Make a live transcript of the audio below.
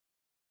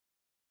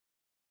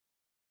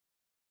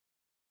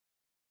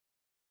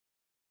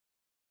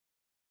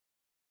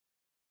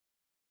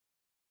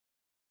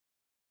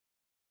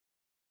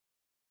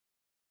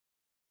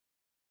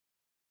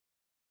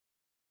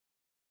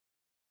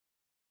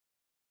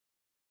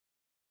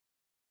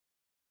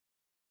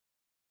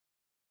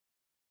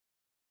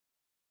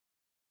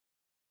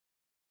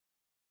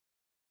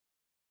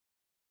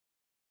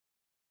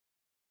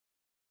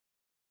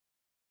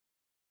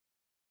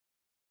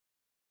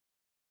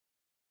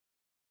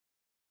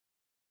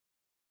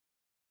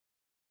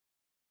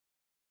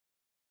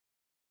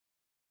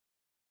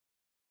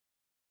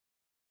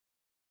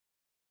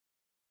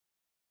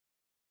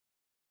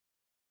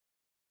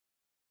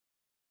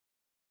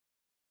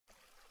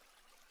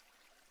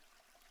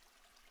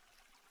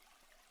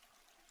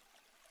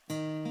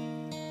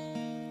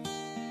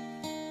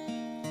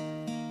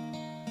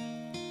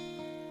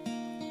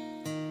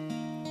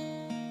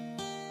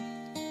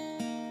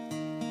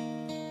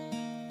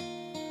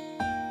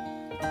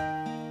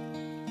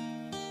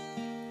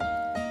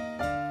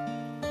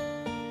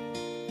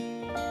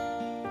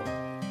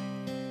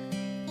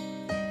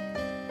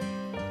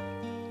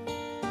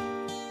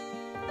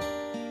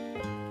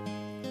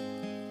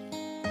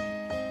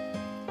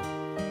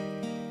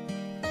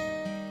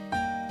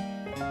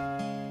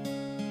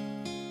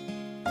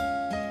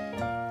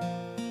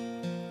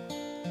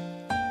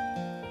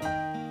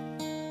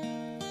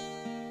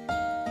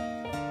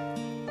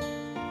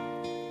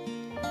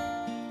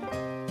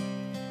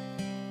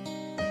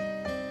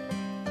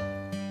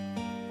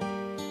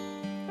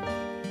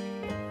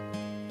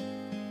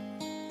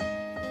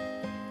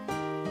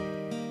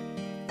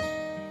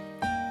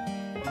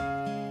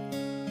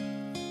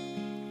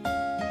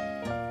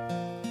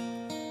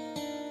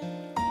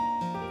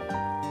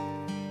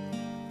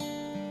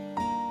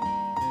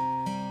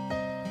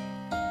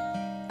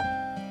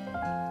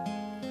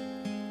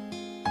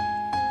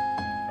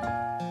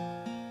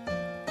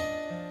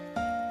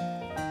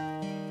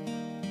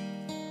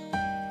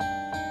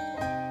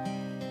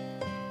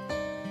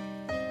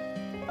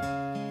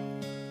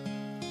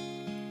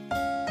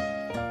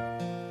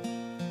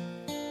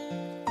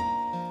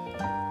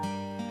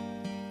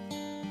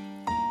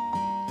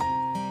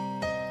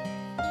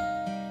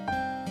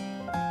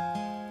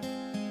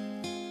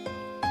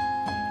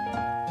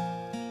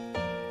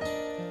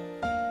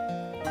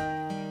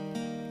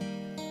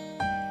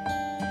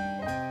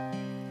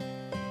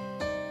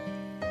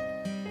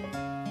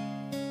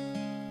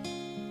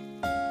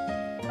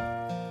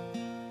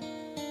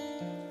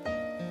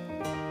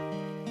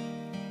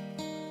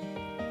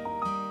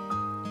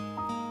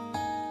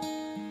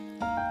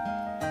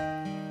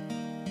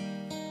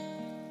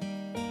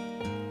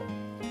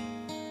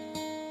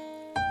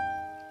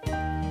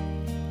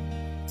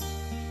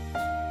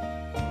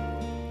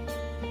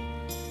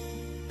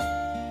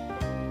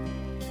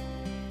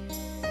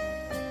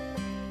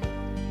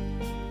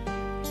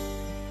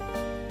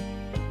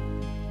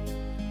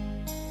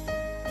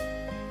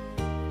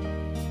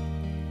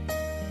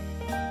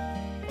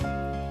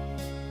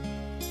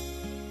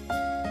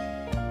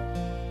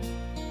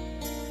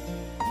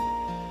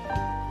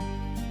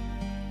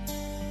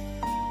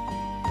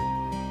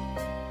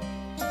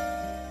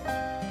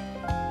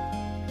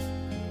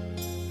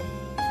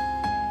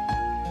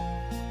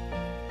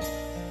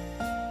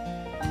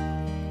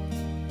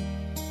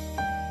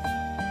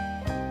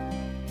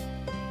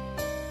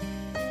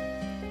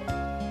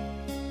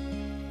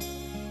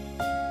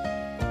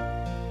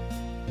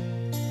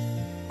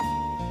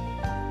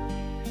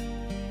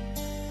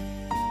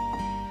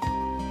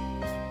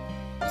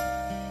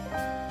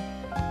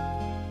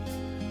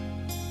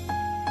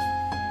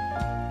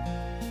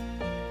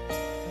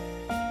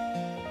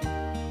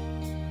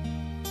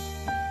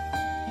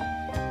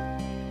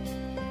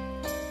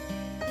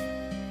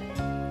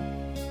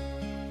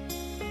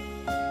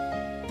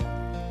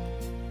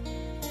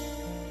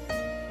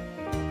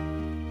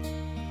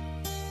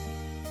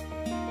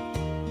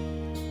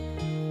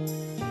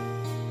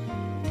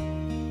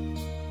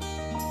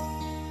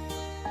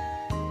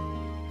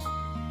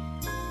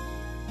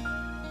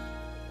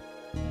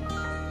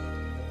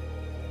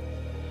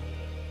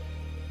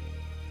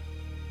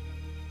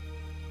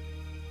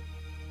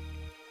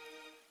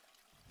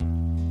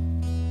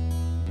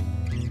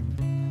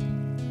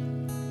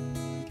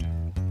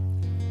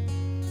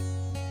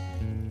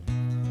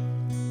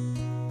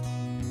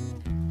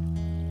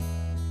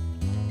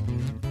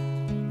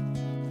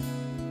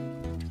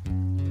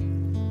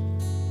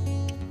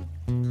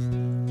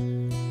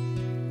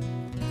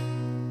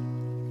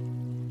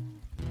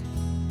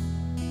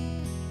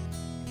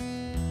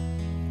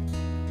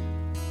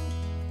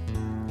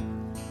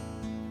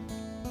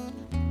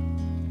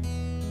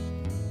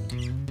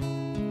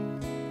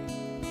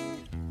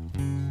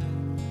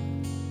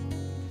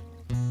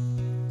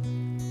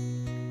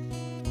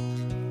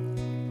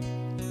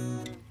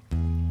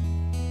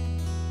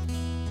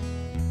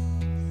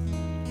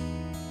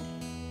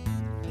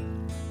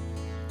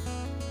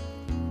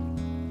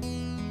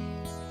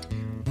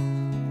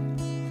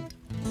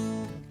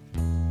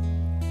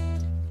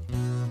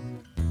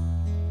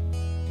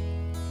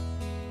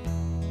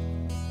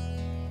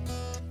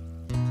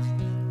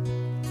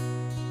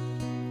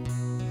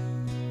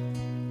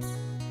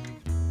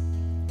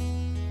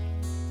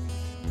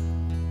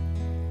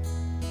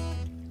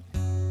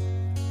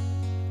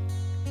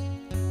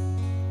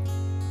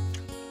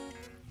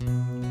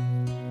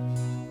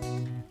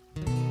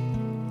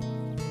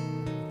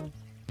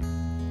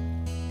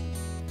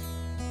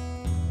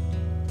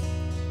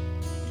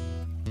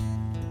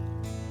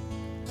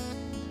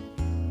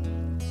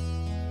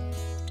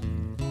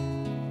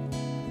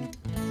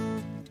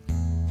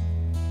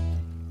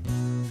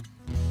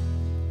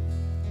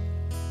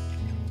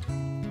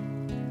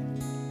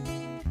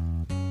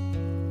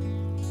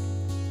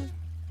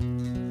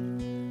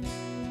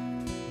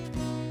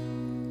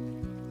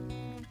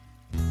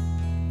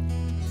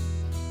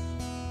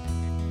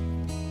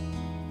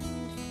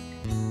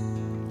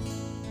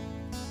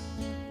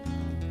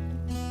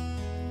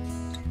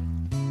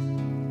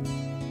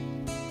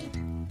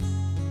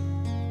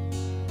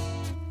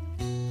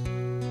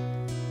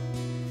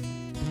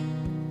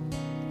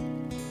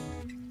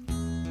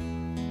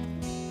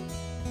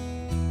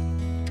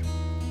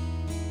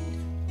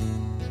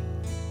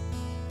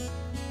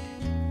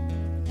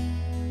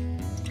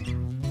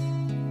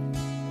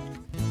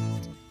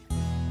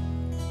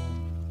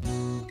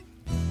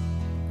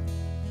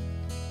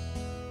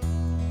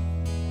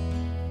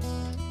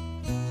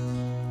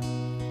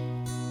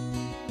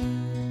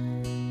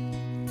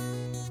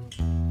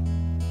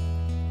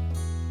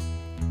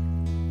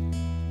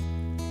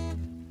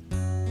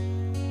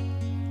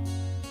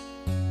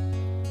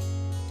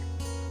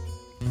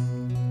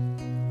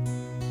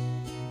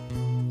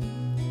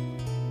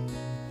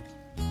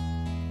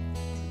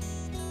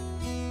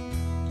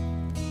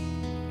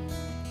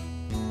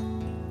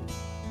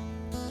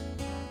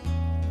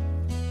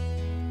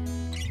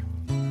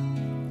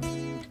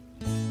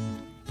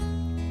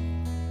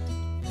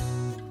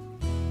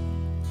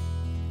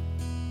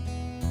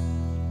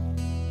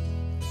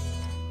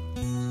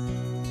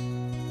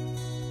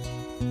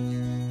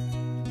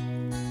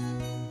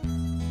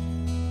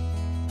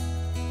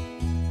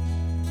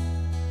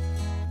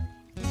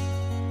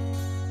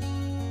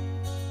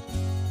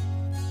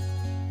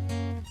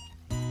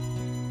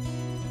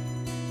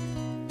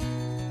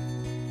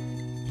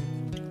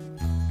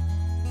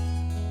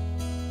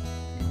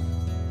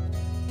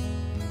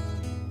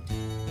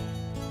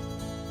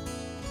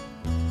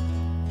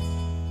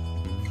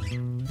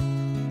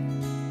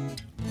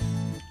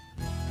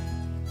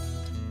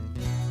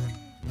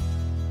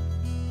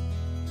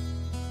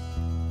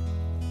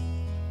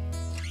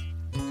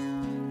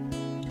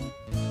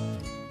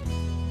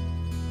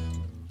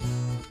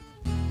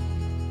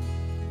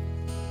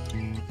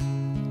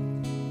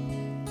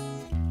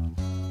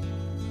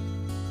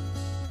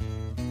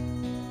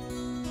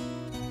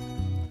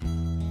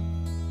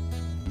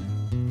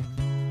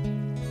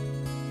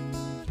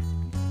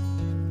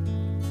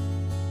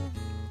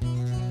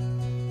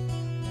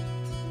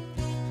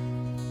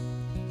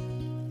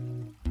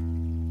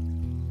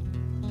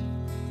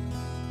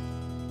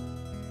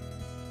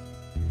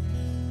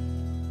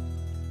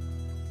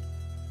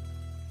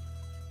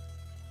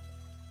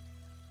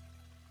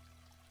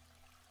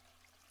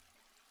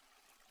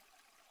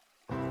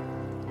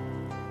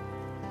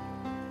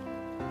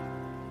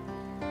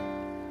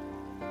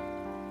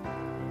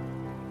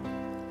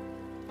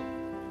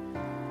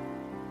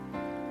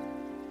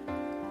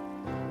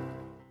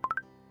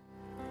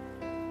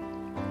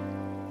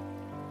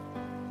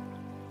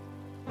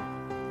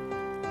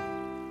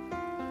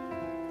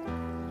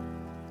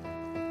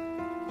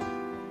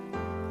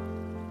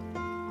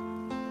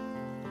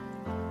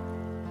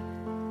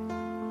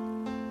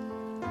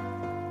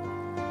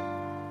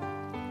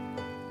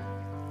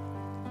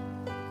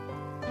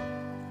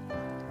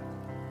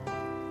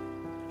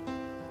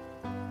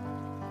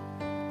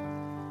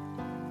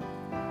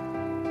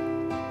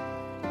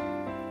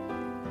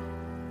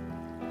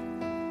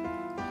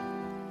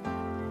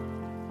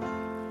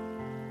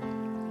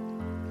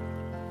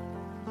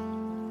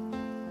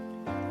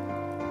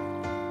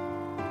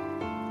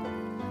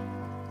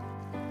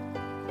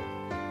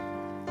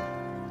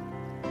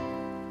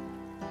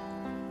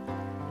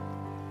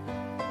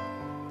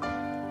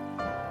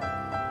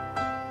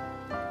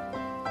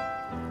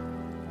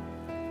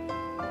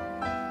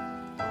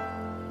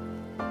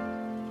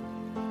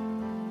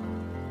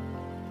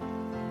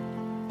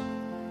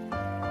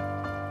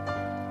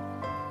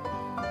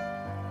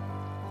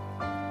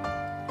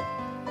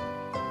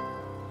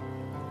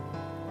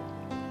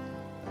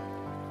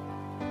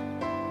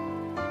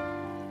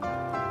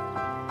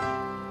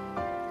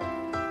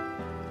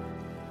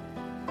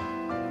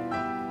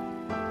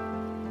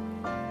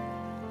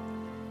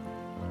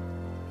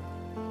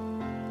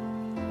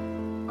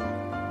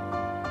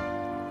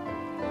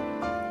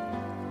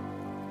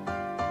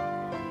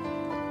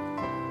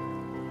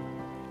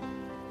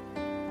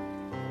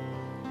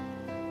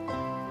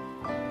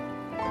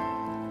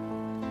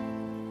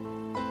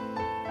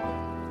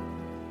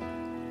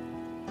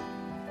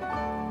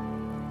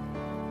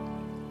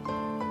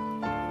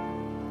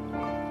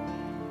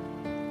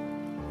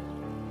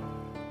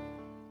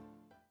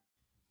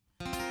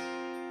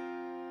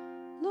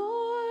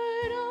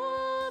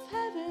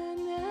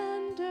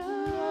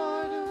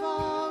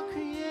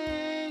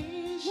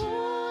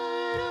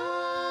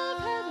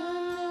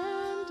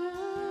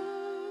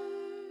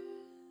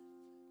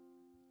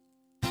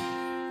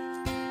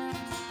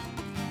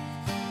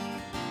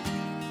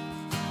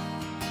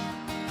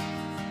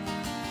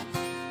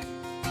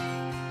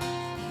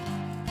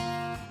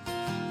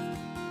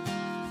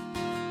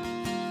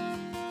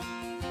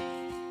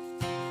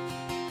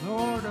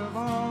of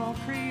all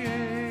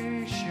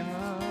creation,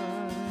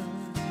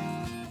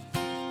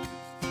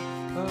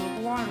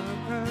 of water,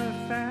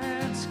 earth,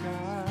 and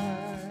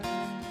sky.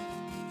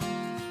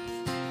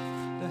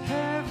 The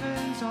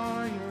heavens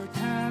are your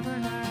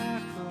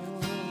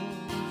tabernacle.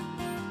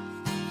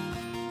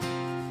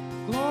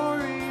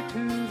 Glory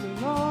to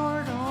the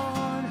Lord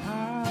on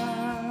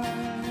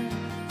high.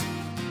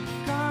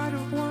 God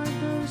of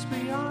wonders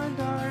beyond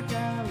our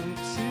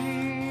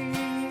galaxy,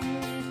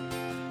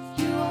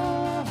 you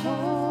are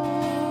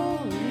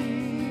holy,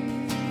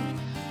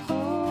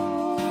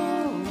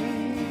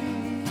 holy.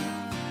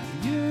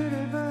 The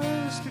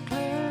universe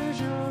declares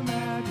your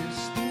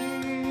majesty.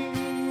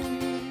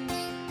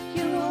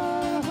 You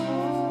are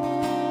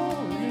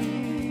holy,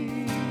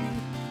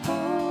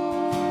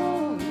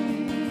 holy.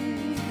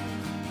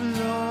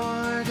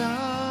 Lord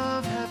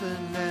of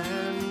heaven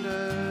and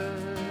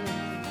earth,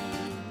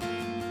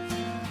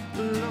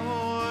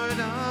 Lord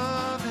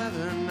of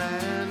heaven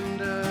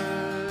and earth.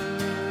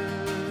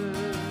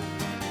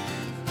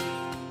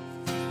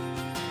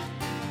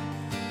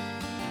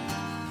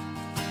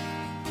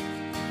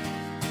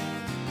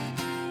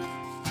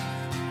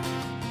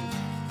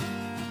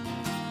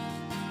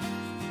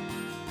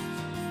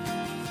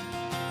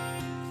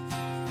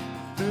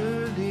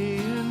 Early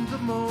in the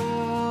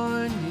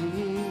morning,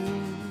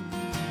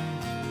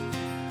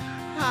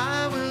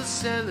 I will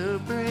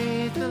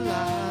celebrate the light.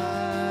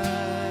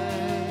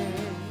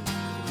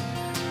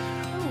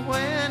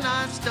 When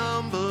I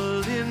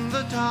stumble in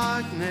the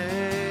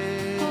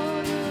darkness,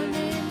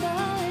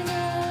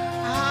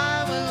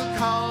 I will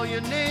call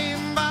your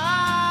name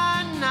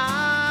by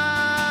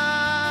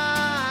night.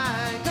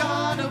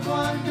 God of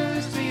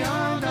wonders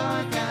beyond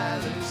our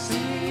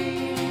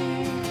galaxy,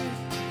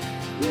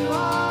 you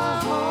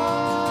are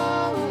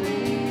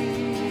holy,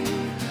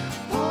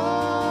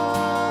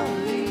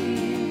 holy.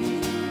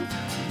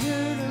 The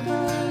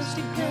universe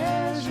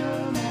declares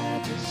your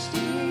majesty.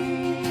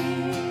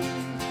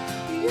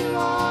 You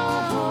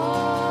are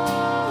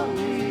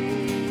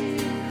holy,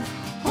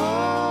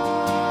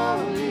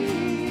 holy.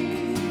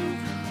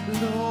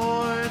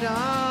 Lord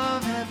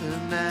of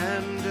heaven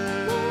and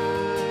earth,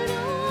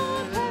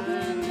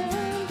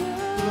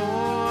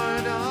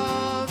 Lord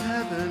of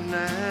heaven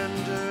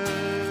and earth.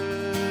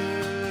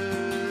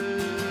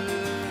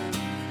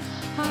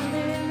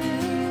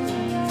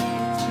 Hallelujah.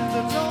 To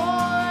the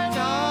Lord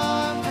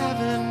of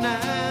heaven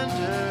and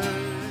earth,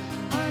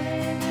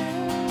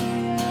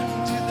 Hallelujah.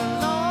 to the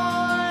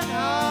Lord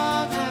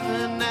of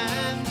heaven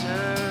and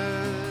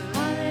earth,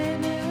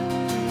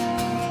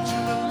 Hallelujah. to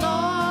the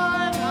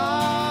Lord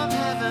of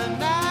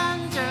heaven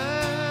and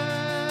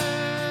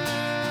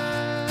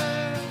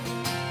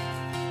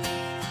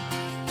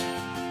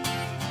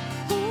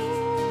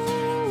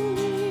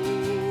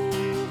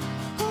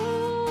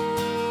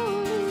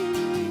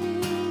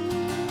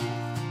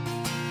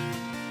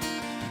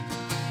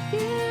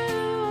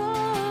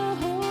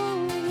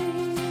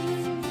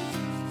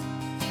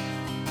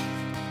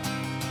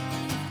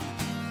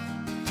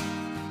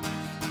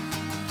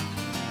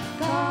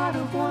God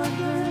of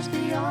wonders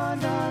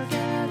beyond our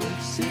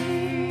galaxy,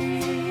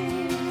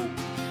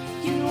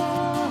 you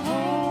are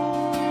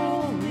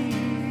holy,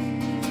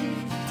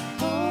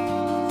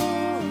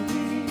 holy.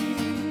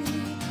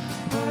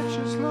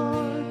 Precious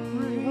Lord,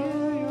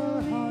 reveal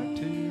your heart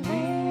to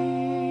me.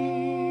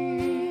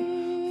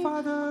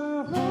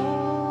 Father,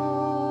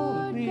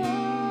 hold me,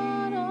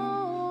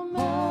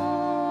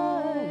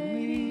 hold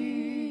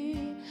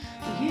me.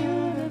 The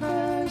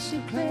universe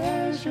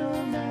declares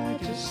your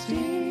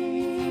majesty.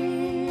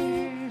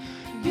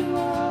 You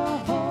are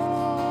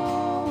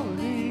holy,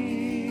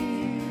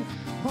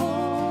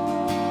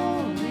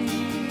 holy,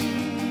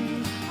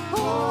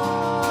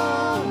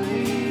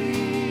 holy,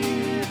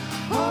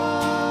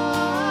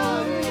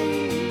 holy.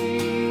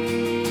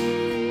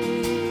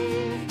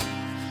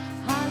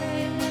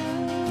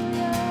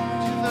 Hallelujah.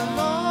 To the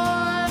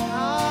Lord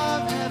of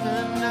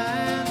heaven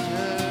and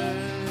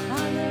earth,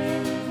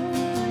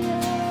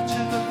 Hallelujah.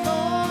 to the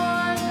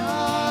Lord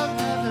of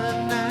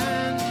heaven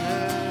and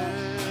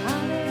earth,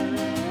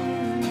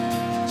 Hallelujah.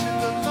 to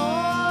the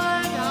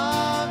Lord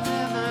of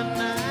heaven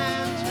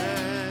and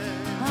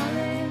earth,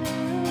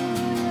 Hallelujah.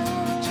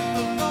 to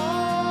the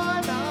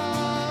Lord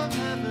of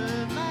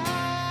heaven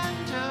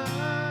and earth.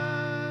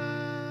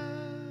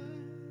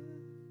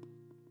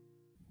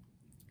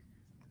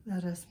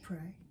 Let us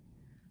pray.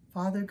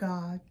 Father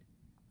God,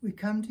 we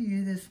come to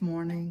you this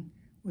morning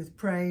with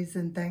praise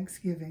and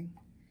thanksgiving.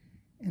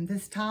 In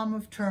this time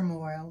of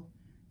turmoil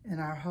in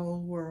our whole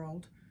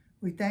world,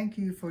 we thank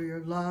you for your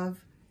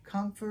love,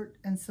 comfort,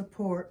 and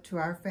support to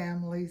our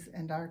families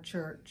and our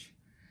church.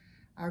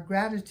 Our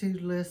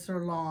gratitude lists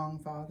are long,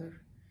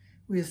 Father.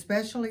 We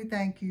especially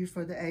thank you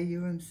for the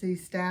AUMC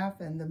staff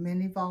and the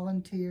many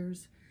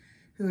volunteers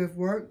who have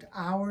worked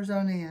hours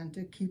on end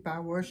to keep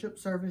our worship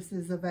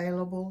services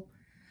available,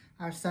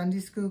 our Sunday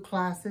school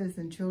classes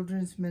and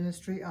children's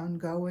ministry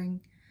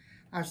ongoing,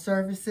 our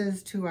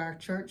services to our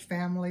church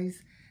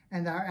families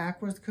and our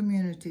Aquas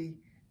community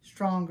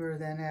stronger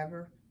than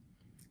ever.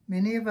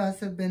 Many of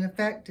us have been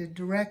affected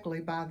directly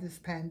by this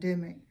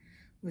pandemic,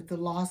 with the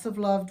loss of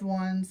loved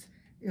ones,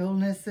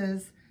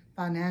 illnesses,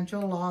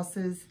 financial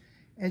losses,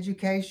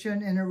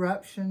 education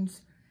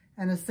interruptions,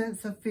 and a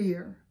sense of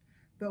fear.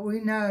 But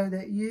we know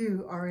that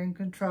you are in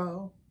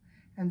control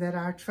and that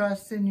our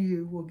trust in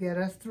you will get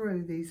us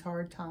through these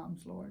hard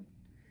times, Lord.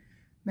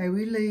 May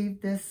we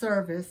leave this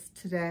service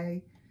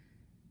today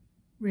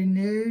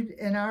renewed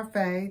in our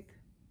faith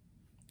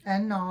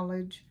and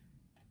knowledge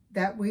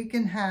that we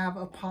can have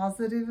a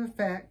positive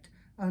effect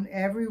on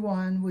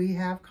everyone we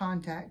have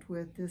contact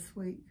with this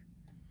week.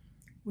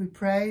 We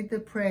prayed the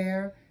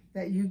prayer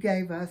that you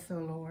gave us, O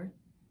Lord.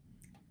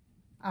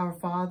 Our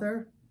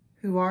Father,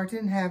 who art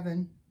in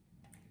heaven,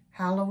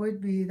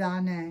 hallowed be thy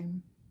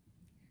name.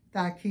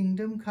 Thy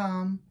kingdom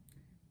come,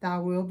 thy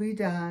will be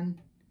done,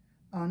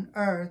 on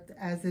earth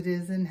as it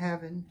is in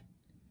heaven.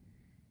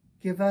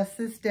 Give us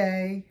this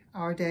day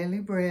our daily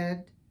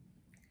bread,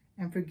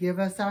 and forgive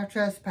us our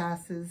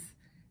trespasses,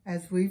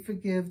 as we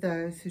forgive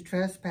those who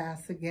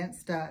trespass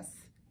against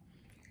us.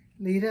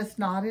 Lead us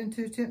not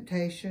into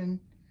temptation,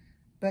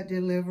 but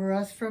deliver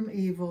us from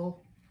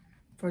evil.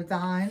 For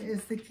thine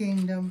is the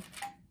kingdom,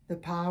 the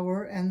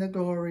power, and the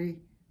glory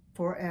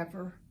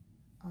forever.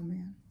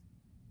 Amen.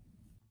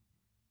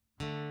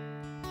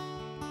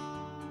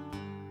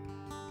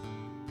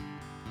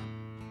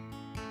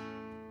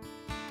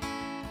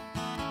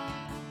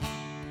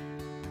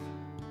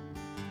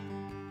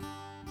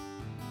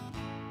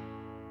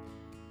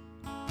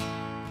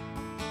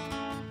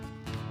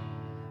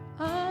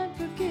 I'm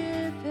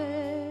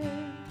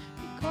forgiven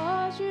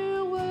because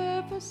you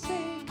were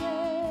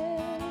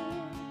forsaken.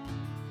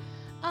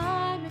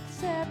 I'm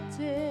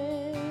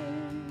accepted.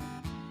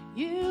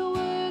 You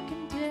were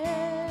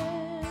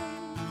condemned.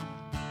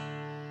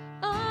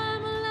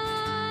 I'm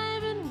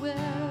alive and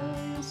well.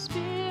 Your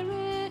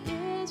spirit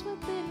is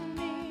within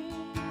me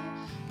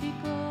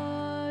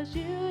because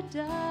you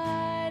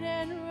died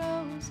and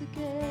rose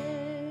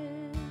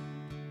again.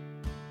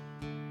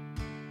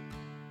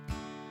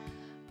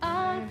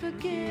 I'm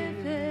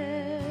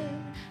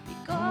forgiven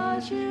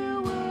because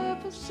you were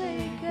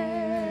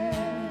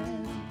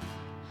forsaken.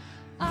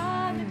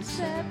 I'm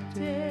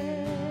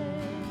accepted.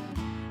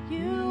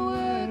 You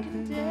were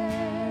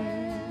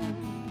condemned.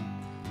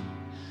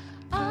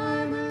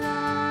 I'm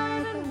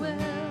alive and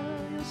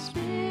well. Your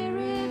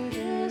spirit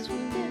is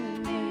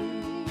within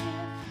me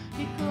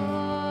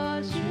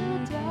because you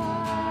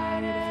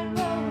died and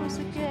rose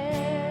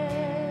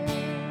again.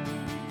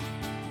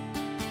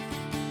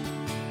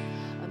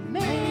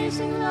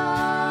 Amazing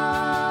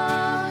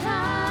love,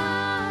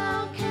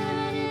 how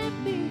can it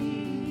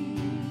be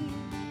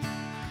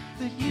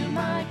that you,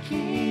 my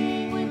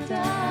King, would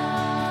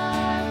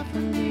die for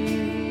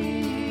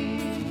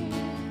me?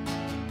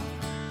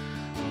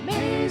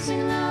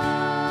 Amazing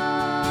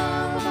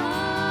love,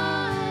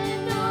 I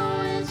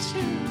know it's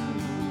true,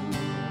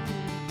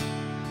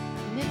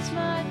 and it's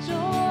my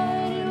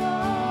joy to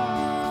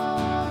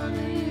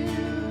honor you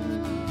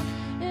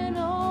in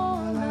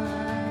all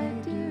I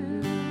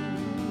do.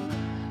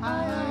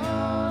 I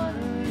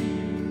honor you.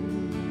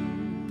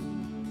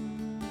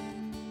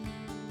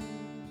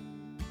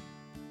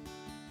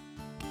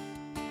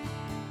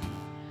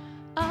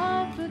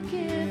 I'm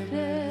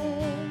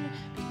forgiven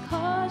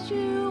because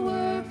you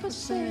were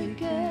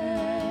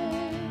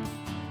forsaken.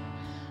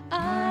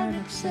 I'm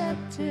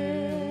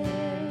accepted.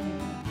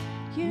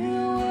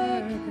 You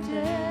were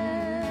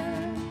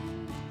condemned.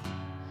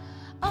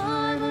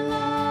 I'm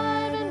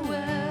alive and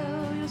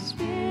well. Your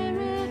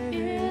spirit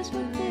is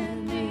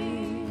within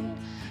me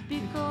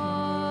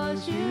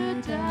because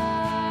you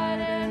died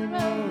and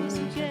rose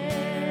again.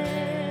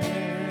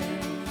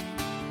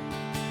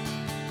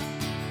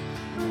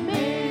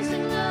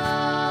 Amazing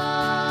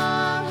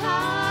love,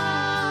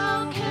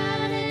 how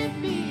can it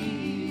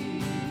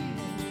be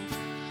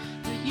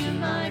that you,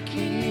 my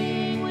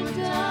King, would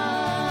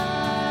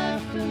die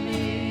for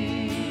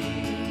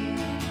me?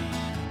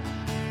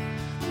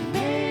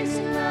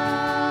 Amazing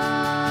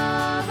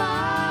love,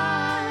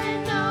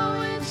 I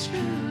know it's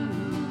true,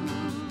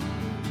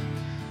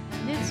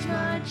 and it's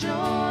my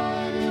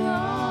joy to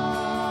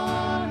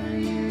honor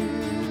you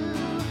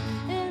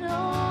in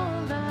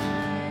all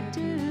I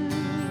do.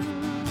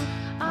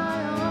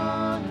 I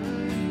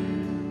honor you.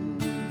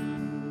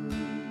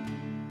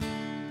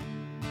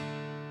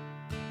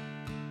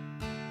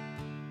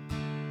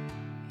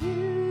 You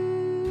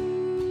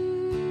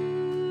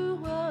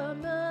are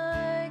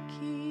my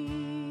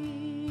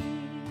King.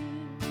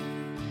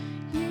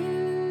 You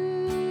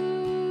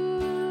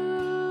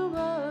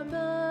are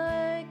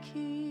my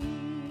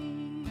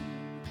King.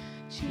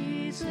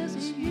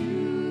 Jesus,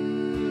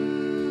 you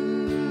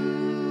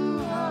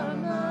are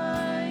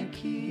my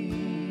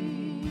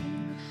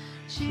King.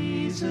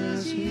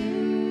 Jesus,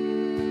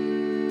 you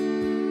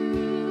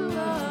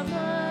are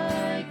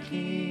my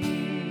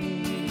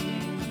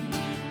King.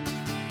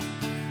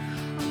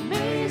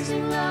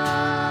 Amazing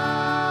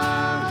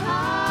love,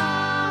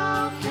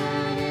 how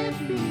can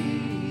it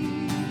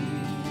be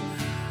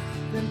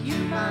that you,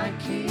 my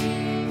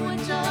King,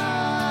 would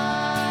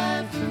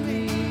die for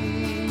me?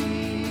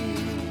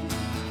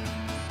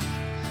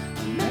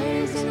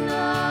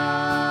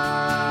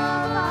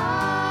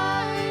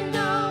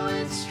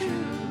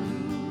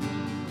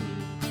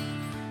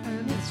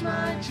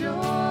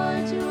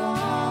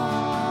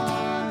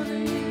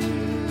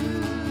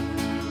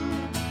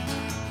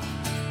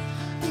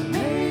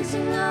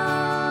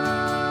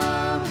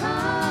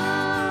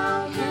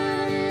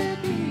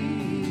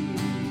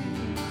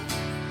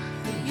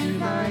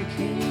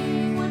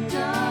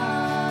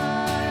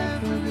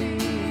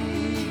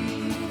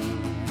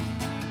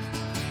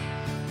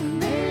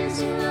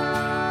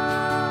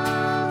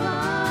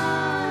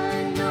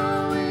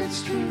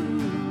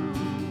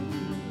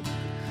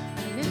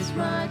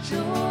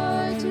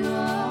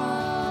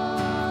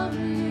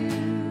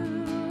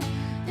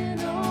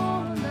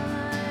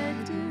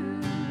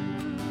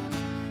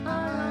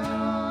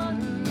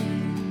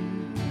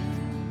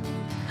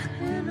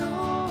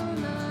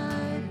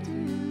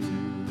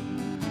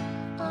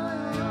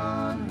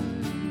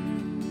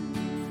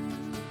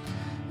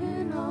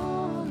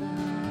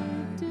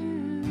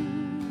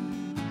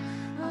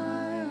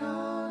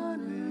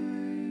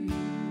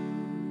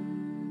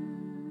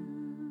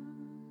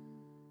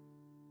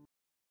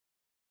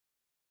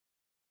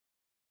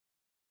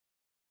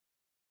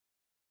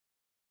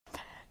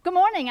 Good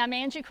morning. I'm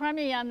Angie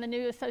Crummy. I'm the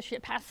new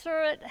associate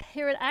pastor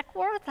here at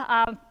Ackworth.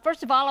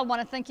 First of all, I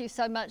want to thank you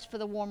so much for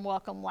the warm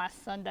welcome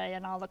last Sunday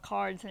and all the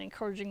cards and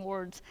encouraging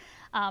words.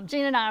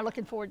 Gina and I are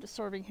looking forward to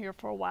serving here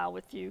for a while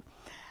with you.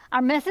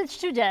 Our message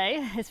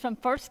today is from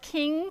 1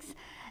 Kings,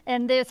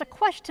 and there's a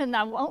question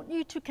I want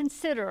you to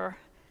consider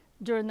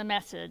during the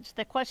message.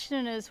 The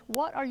question is,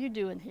 what are you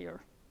doing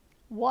here?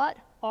 What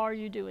are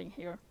you doing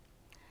here?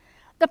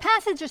 The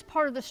passage is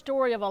part of the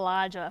story of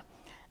Elijah.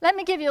 Let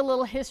me give you a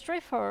little history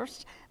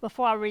first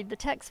before I read the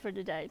text for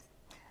today.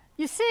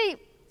 You see,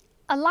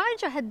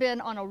 Elijah had been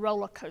on a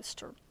roller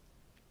coaster,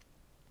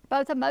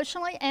 both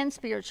emotionally and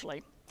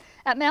spiritually.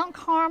 At Mount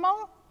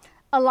Carmel,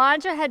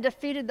 Elijah had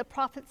defeated the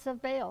prophets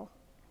of Baal.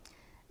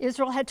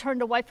 Israel had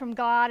turned away from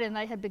God and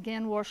they had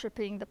begun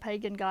worshiping the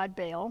pagan god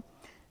Baal.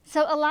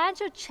 So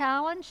Elijah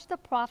challenged the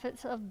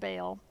prophets of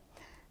Baal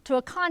to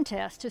a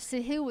contest to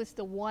see who was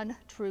the one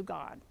true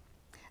God.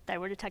 They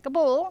were to take a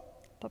bull,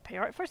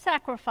 prepare it for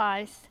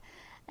sacrifice,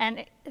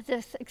 and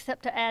just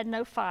except to add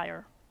no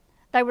fire.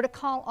 They were to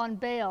call on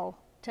Baal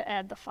to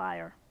add the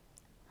fire.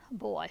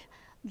 Boy,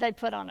 they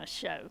put on a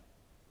show.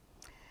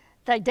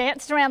 They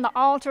danced around the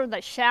altar,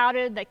 they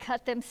shouted, they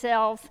cut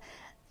themselves.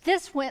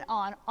 This went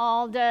on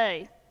all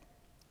day.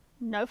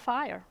 No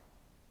fire.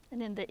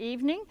 And in the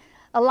evening,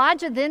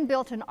 Elijah then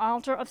built an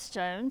altar of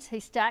stones. He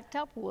stacked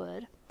up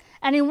wood,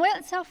 and he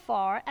went so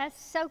far as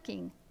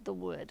soaking the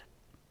wood.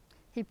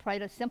 He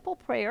prayed a simple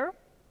prayer,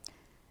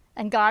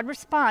 and God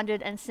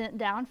responded and sent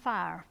down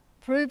fire,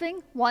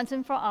 proving once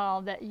and for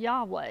all that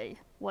Yahweh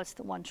was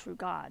the one true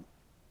God.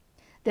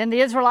 Then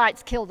the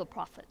Israelites killed the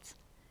prophets,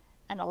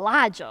 and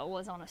Elijah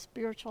was on a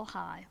spiritual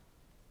high.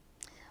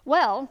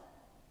 Well,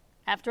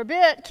 after a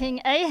bit,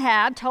 King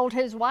Ahab told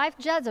his wife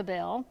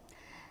Jezebel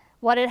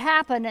what had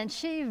happened, and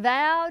she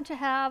vowed to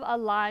have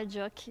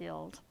Elijah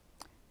killed.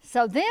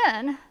 So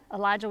then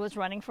Elijah was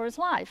running for his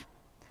life.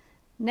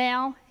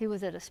 Now he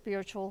was at a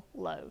spiritual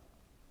low.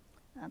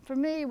 For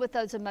me, with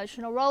those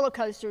emotional roller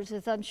coasters,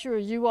 as I'm sure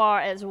you are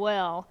as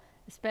well,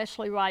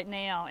 especially right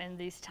now in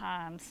these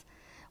times,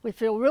 we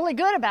feel really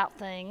good about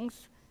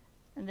things,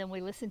 and then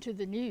we listen to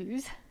the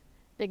news.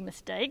 Big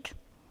mistake.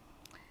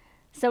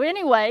 So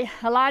anyway,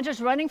 Elijah's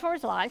running for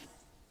his life.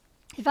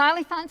 He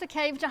finally finds a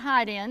cave to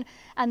hide in,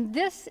 and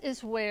this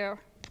is where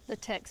the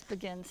text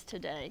begins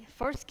today.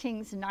 1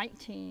 Kings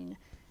 19,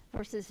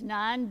 verses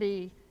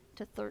 9b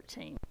to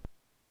 13.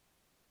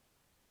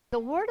 The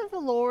word of the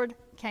Lord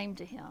came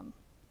to him.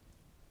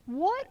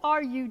 What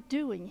are you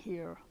doing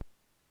here?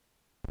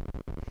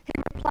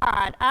 He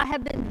replied, I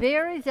have been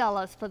very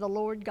zealous for the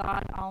Lord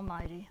God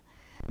Almighty.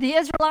 The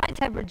Israelites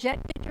have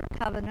rejected your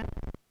covenant,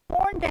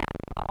 torn down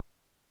your altar,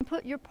 and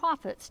put your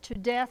prophets to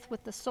death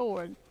with the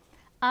sword.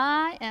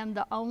 I am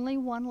the only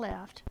one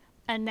left,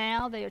 and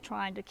now they are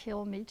trying to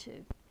kill me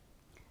too.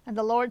 And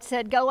the Lord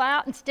said, Go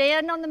out and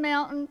stand on the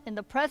mountain in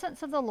the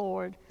presence of the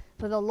Lord,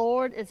 for the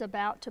Lord is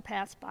about to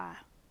pass by.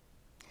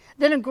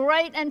 Then a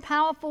great and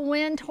powerful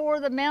wind tore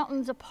the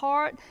mountains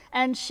apart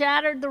and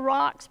shattered the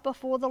rocks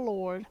before the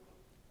Lord,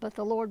 but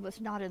the Lord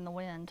was not in the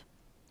wind.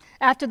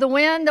 After the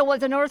wind, there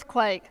was an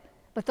earthquake,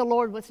 but the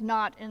Lord was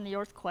not in the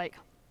earthquake.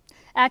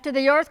 After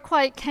the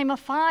earthquake came a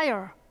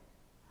fire,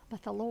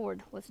 but the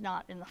Lord was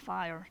not in the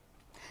fire.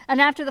 And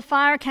after the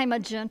fire came a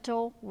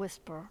gentle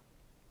whisper.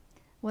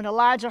 When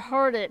Elijah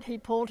heard it, he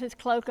pulled his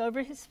cloak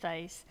over his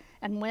face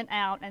and went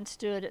out and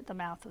stood at the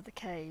mouth of the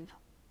cave.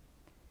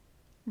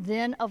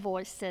 Then a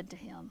voice said to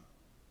him,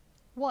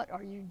 What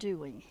are you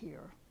doing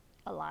here,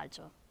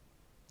 Elijah?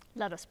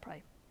 Let us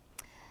pray.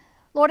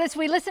 Lord, as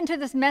we listen to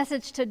this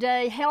message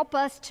today, help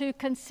us to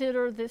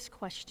consider this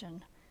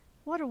question.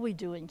 What are we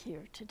doing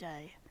here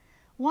today?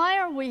 Why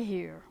are we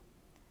here?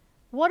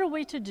 What are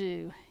we to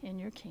do in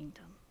your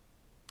kingdom?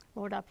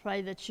 Lord, I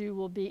pray that you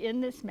will be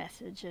in this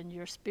message and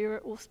your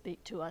Spirit will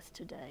speak to us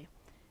today.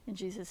 In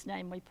Jesus'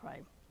 name we pray.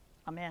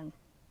 Amen.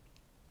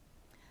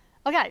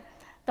 Okay.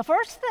 The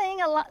first thing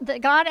that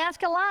God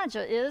asked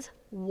Elijah is,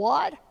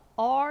 what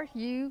are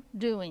you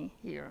doing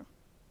here?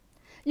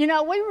 You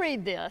know, we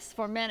read this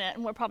for a minute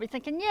and we're probably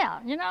thinking, yeah,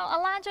 you know,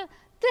 Elijah,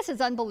 this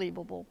is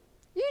unbelievable.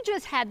 You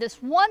just had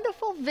this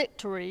wonderful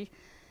victory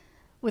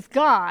with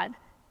God,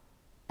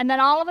 and then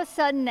all of a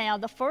sudden now,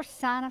 the first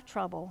sign of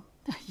trouble,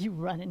 you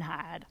run and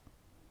hide.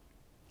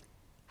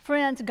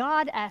 Friends,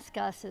 God asks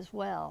us as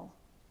well,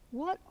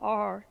 what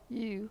are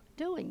you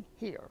doing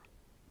here?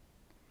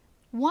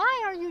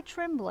 Why are you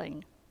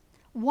trembling?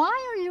 Why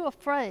are you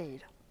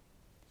afraid?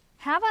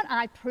 Haven't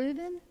I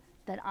proven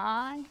that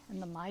I am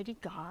the mighty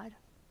God?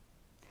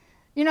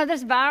 You know,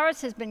 this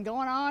virus has been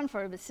going on for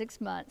over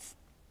 6 months.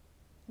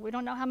 We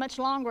don't know how much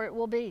longer it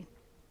will be.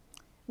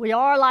 We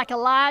are like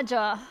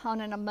Elijah on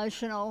an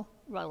emotional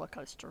roller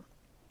coaster.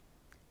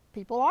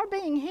 People are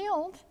being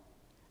healed.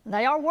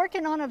 They are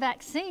working on a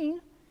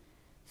vaccine.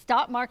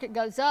 Stock market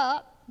goes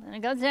up and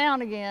it goes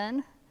down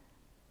again.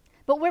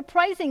 But we're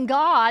praising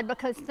God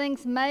because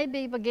things may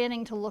be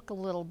beginning to look a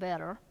little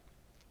better.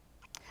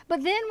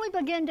 But then we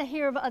begin to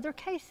hear of other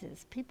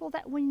cases, people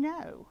that we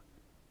know.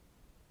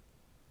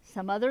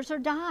 Some others are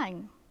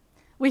dying.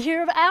 We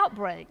hear of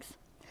outbreaks.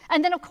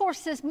 And then, of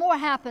course, there's more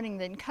happening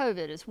than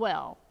COVID as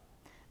well.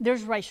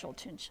 There's racial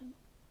tension.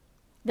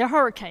 There are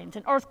hurricanes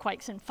and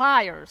earthquakes and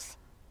fires.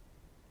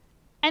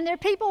 And there are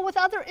people with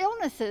other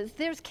illnesses.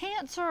 There's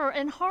cancer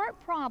and heart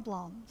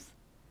problems.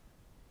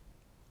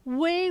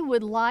 We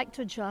would like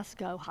to just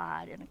go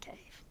hide in a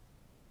cave.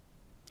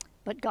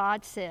 But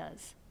God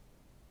says,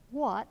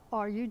 what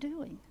are you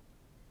doing?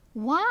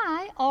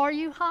 Why are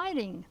you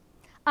hiding?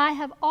 I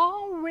have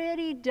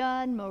already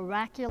done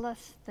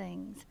miraculous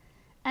things,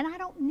 and I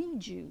don't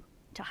need you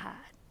to hide.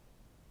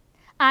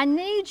 I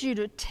need you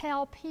to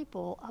tell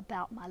people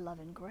about my love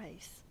and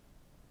grace.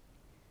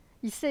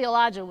 You see,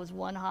 Elijah was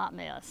one hot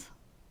mess,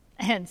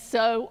 and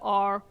so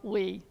are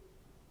we.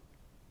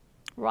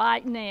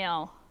 Right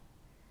now,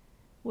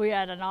 we're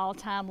at an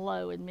all-time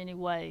low in many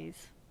ways.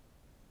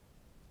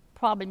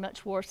 Probably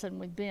much worse than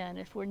we've been.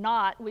 If we're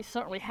not, we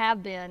certainly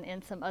have been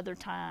in some other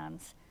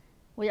times.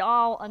 We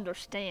all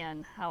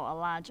understand how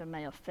Elijah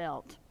may have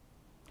felt.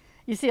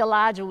 You see,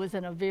 Elijah was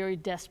in a very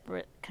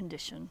desperate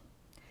condition.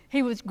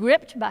 He was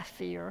gripped by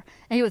fear,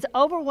 and he was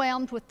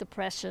overwhelmed with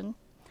depression.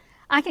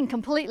 I can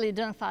completely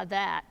identify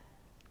that.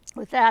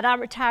 With that, I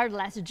retired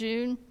last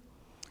June.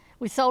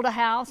 We sold a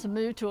house and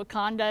moved to a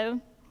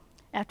condo.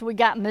 After we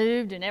got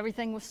moved and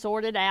everything was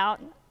sorted out,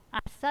 I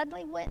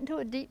suddenly went into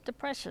a deep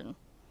depression.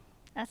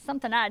 That's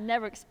something I had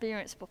never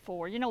experienced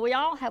before. You know, we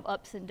all have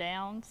ups and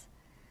downs,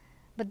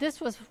 but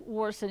this was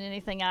worse than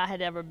anything I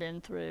had ever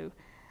been through.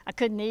 I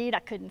couldn't eat, I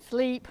couldn't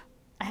sleep,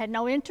 I had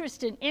no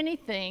interest in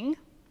anything.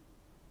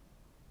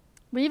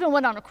 We even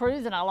went on a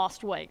cruise and I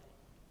lost weight.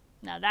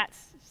 Now that's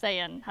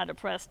saying how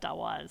depressed I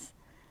was.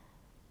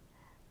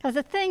 Because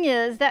the thing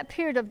is, that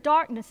period of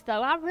darkness,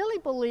 though, I really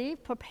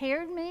believe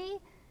prepared me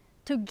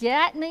to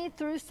get me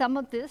through some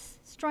of this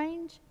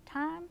strange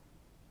time.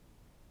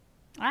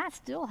 I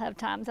still have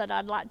times that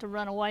I'd like to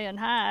run away and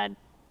hide.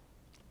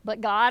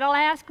 But God will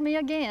ask me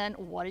again,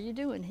 what are you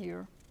doing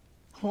here?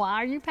 Why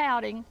are you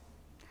pouting?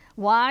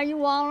 Why are you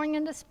wallowing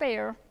in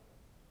despair?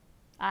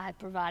 I have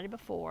provided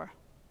before.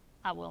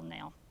 I will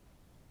now.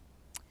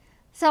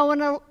 So when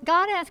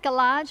God asked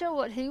Elijah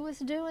what he was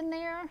doing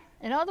there,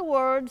 in other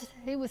words,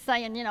 he was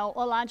saying, you know,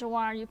 Elijah,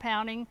 why are you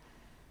pouting?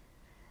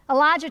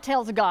 Elijah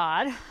tells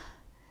God,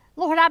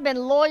 Lord, I've been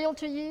loyal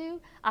to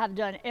you. I've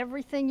done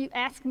everything you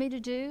asked me to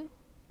do.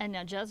 And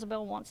now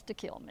Jezebel wants to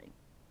kill me.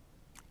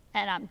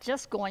 And I'm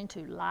just going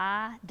to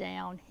lie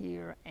down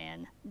here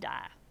and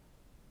die.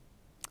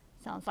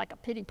 Sounds like a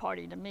pity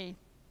party to me.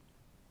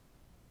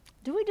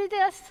 Do we do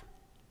this?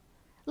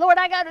 Lord,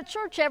 I go to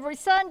church every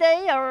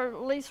Sunday, or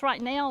at least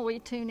right now we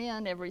tune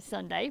in every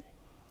Sunday.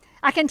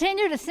 I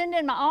continue to send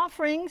in my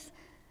offerings.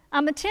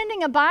 I'm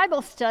attending a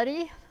Bible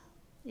study,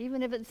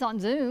 even if it's on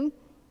Zoom.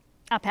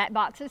 I pack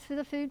boxes for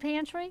the food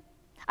pantry.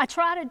 I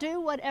try to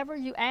do whatever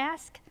you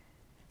ask.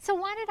 So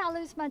why did I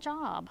lose my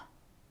job?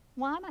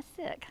 Why am I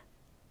sick?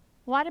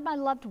 Why did my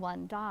loved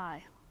one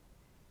die?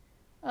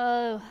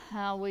 Oh,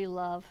 how we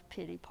love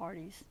pity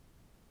parties.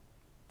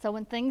 So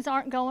when things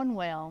aren't going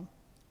well,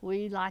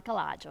 we, like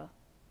Elijah,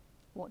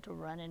 want to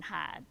run and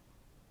hide.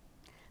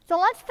 So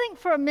let's think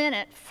for a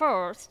minute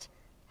first,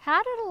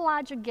 how did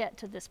Elijah get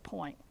to this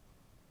point?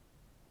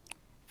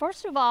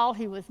 First of all,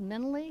 he was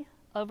mentally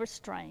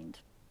overstrained.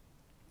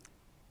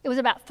 It was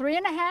about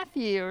 3.5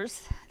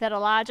 years that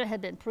Elijah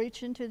had been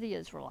preaching to the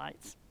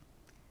Israelites.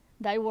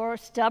 They were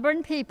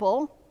stubborn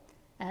people,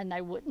 and they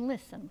wouldn't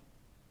listen.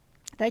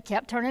 They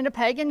kept turning to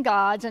pagan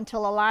gods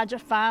until Elijah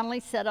finally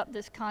set up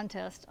this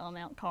contest on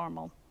Mount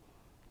Carmel.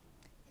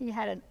 He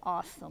had an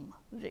awesome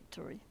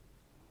victory.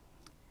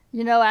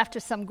 You know, after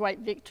some great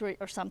victory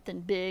or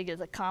something big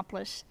is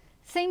accomplished,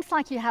 seems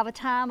like you have a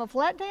time of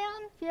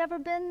letdown. Have you ever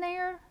been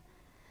there?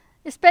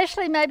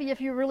 Especially maybe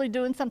if you're really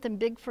doing something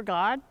big for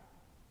God.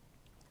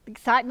 The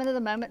excitement of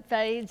the moment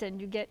fades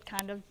and you get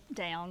kind of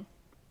down.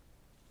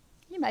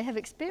 You may have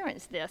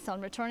experienced this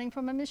on returning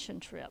from a mission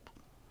trip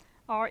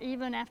or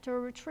even after a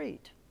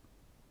retreat.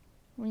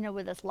 You know,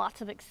 where there's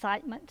lots of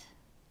excitement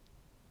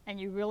and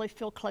you really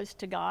feel close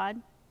to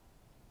God.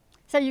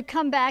 So you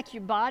come back,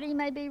 your body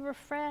may be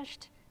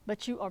refreshed,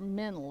 but you are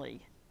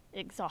mentally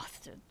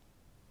exhausted.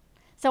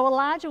 So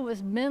Elijah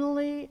was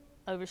mentally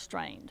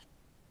overstrained.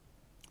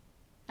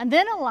 And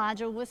then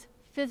Elijah was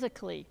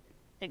physically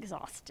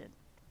exhausted.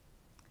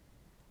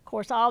 Of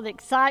course, all the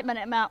excitement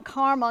at Mount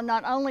Carmel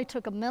not only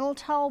took a mental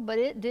toll, but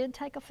it did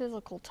take a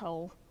physical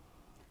toll.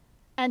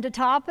 And to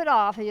top it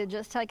off, he had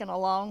just taken a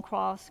long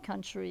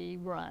cross-country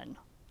run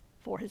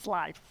for his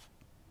life.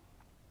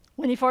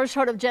 When he first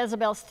heard of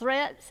Jezebel's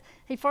threats,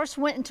 he first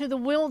went into the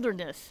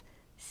wilderness,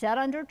 sat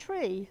under a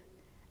tree,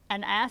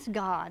 and asked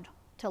God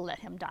to let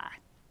him die.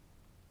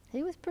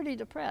 He was pretty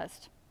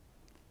depressed.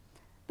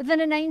 But then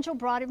an angel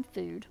brought him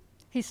food.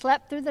 He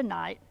slept through the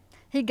night.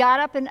 He got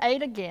up and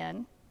ate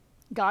again.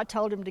 God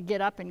told him to get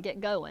up and get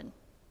going.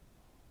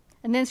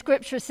 And then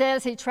Scripture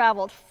says he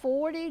traveled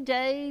 40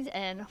 days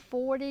and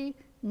 40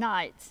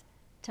 nights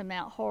to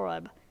Mount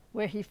Horeb,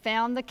 where he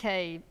found the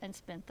cave and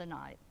spent the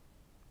night.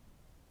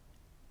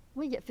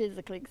 We get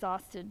physically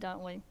exhausted,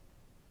 don't we?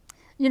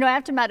 You know,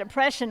 after my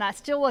depression, I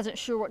still wasn't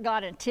sure what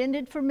God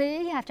intended for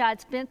me after I'd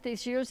spent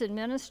these years in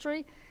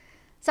ministry.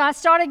 So I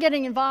started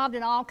getting involved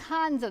in all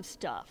kinds of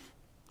stuff.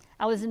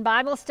 I was in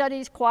Bible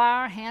studies,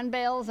 choir,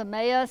 handbells,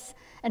 Emmaus.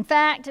 In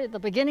fact, at the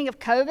beginning of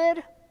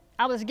COVID,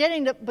 I was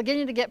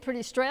beginning to get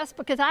pretty stressed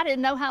because I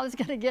didn't know how I was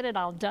going to get it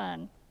all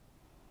done.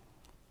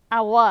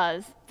 I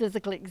was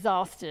physically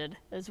exhausted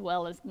as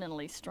well as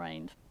mentally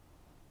strained.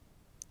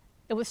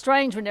 It was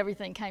strange when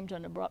everything came to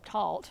an abrupt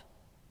halt.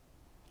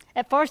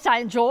 At first, I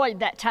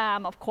enjoyed that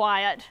time of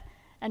quiet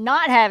and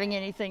not having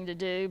anything to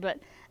do, but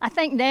I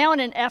think now in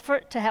an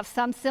effort to have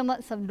some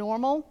semblance of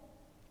normal,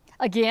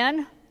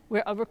 again,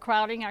 we're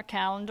overcrowding our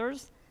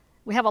calendars.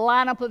 We have a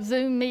lineup of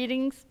Zoom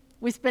meetings.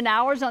 We spend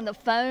hours on the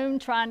phone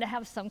trying to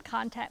have some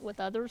contact with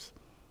others.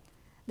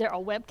 There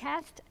are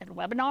webcasts and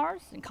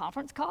webinars and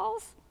conference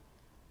calls.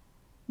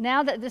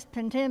 Now that this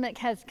pandemic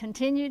has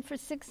continued for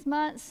 6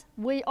 months,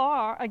 we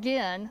are,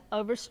 again,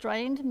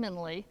 overstrained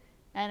mentally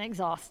and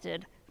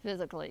exhausted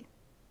physically.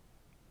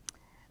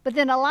 But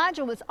then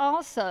Elijah was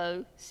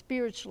also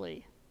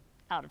spiritually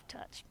out of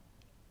touch.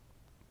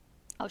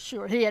 Oh,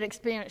 sure, he had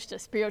experienced a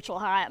spiritual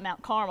high at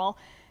Mount Carmel.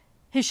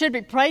 He should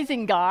be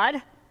praising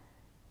God,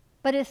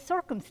 but his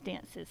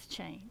circumstances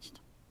changed.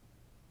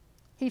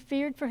 He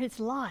feared for his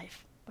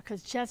life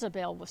because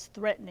Jezebel was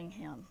threatening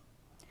him.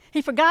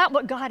 He forgot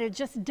what God had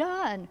just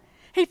done.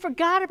 He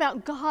forgot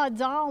about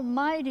God's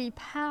almighty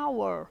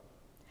power.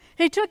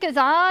 He took his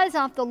eyes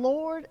off the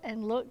Lord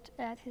and looked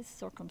at his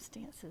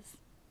circumstances.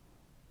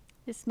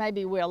 This may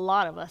be where a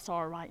lot of us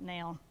are right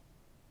now.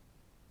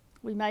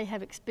 We may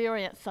have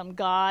experienced some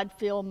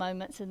God-filled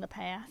moments in the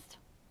past.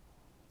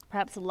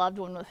 Perhaps a loved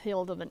one was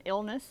healed of an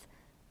illness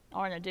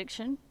or an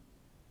addiction.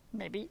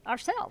 Maybe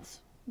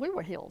ourselves, we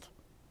were healed.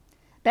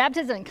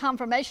 Baptism and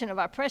confirmation of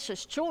our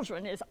precious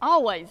children is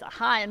always a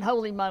high and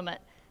holy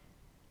moment.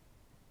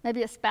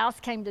 Maybe a spouse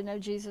came to know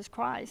Jesus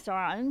Christ, or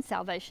our own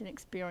salvation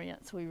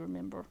experience we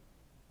remember.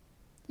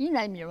 You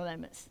name your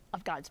moments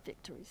of God's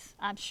victories.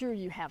 I'm sure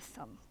you have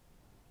some.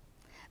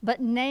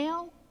 But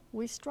now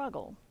we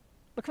struggle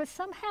because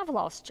some have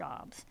lost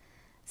jobs.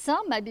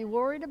 Some may be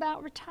worried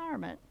about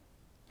retirement.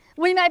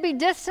 We may be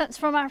distanced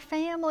from our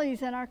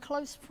families and our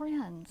close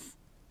friends.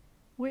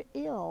 We're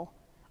ill,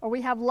 or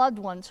we have loved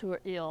ones who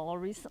are ill or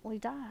recently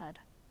died.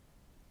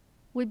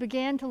 We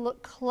began to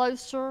look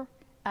closer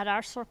at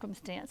our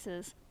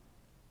circumstances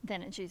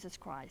than at Jesus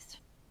Christ.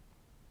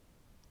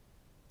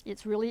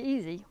 It's really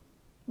easy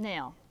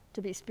now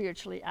to be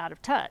spiritually out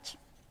of touch.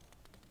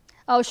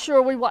 Oh,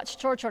 sure, we watch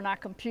church on our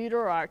computer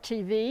or our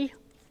TV,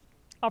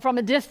 or from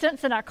a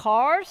distance in our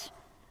cars.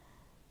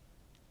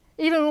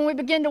 Even when we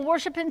begin to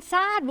worship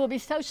inside, we'll be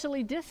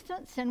socially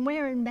distanced and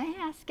wearing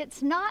masks.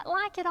 It's not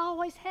like it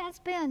always has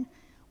been.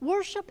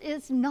 Worship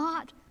is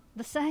not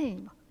the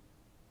same.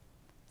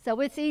 So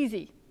it's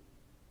easy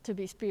to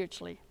be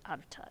spiritually out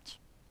of touch.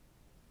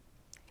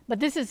 But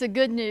this is the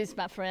good news,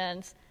 my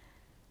friends.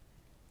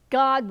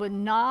 God would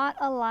not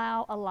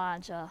allow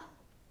Elijah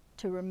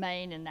to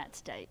remain in that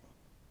state.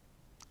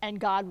 And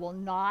God will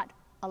not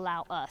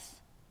allow us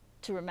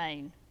to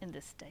remain in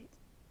this state.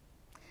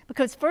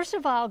 Because first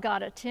of all,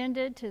 God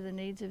attended to the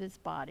needs of his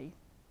body.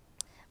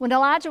 When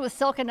Elijah was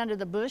sulking under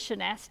the bush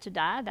and asked to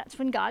die, that's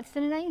when God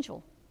sent an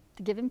angel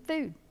to give him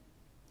food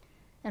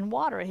and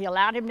water. He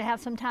allowed him to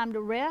have some time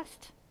to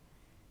rest,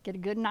 get a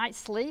good night's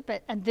sleep.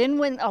 And then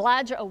when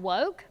Elijah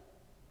awoke,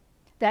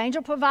 the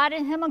angel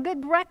provided him a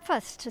good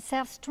breakfast to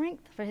have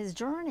strength for his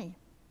journey.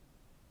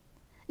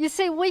 You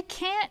see, we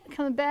can't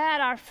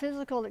combat our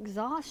physical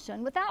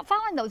exhaustion without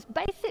following those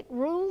basic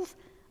rules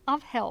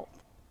of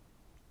health.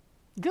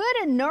 Good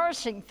and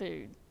nourishing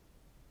food.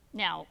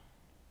 Now,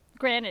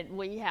 granted,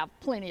 we have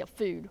plenty of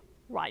food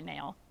right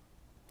now,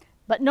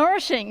 but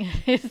nourishing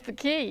is the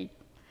key.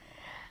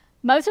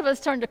 Most of us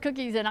turn to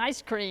cookies and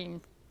ice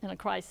cream in a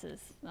crisis.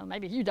 Well,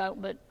 maybe you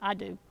don't, but I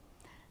do.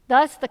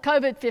 Thus, the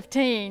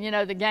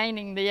COVID-15, the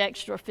gaining the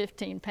extra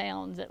 15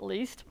 pounds at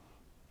least.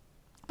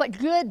 But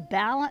good,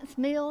 balanced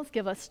meals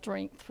give us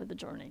strength for the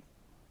journey.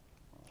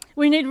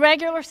 We need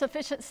regular,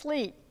 sufficient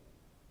sleep.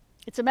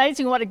 It's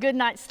amazing what a good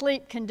night's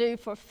sleep can do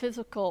for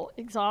physical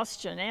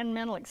exhaustion and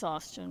mental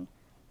exhaustion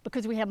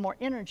because we have more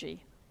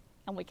energy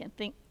and we can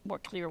think more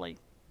clearly.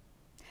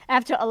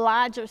 After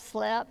Elijah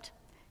slept,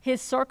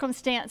 his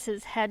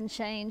circumstances hadn't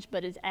changed,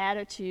 but his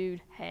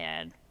attitude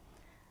had.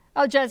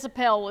 Oh,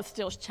 Jezebel was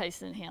still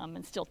chasing him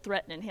and still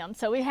threatening him,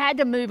 so he had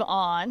to move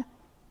on.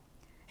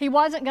 He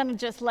wasn't going to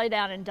just lay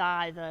down and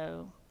die,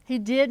 though. He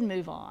did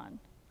move on.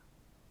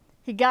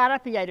 He got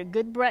up, he ate a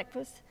good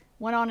breakfast,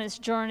 went on his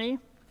journey.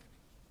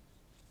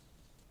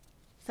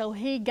 So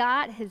he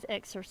got his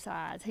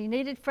exercise. He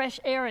needed fresh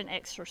air and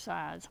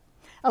exercise.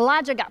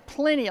 Elijah got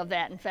plenty of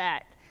that, in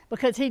fact,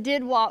 because he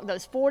did walk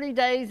those 40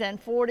 days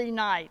and 40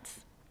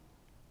 nights.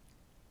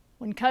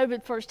 When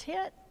COVID first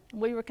hit,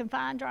 we were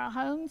confined to our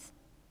homes.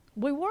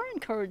 We were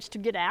encouraged to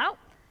get out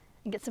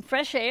and get some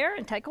fresh air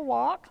and take a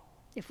walk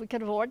if we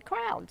could avoid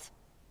crowds.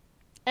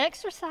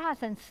 Exercise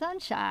and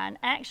sunshine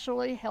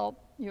actually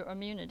help your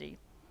immunity.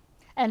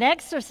 And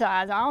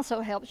exercise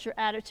also helps your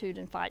attitude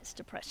and fights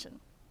depression.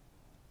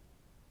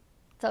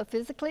 So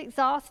physically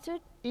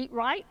exhausted, eat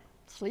right,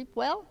 sleep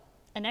well,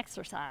 and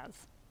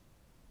exercise.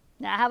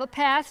 Now, I have a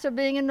past of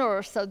being a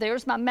nurse, so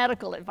there's my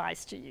medical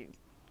advice to you.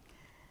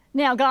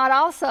 Now, God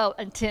also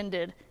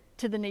attended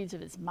to the needs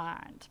of his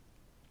mind.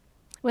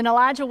 When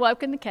Elijah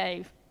woke in the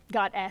cave,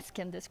 God asked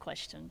him this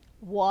question: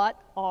 "What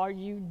are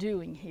you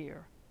doing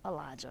here,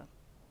 Elijah?"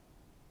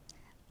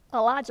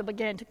 Elijah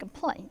began to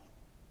complain.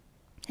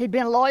 He'd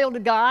been loyal to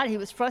God, he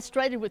was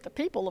frustrated with the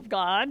people of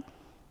God,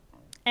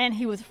 and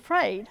he was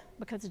afraid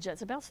because of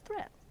Jezebel's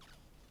threat.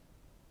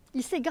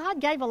 You see, God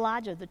gave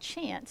Elijah the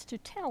chance to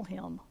tell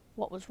him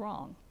what was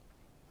wrong.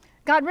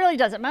 God really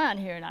doesn't mind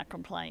hearing our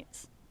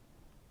complaints,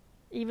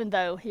 even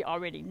though he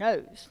already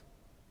knows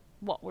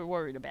what we're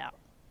worried about.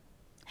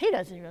 He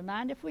doesn't even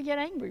mind if we get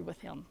angry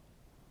with him.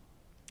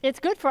 It's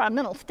good for our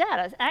mental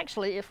status,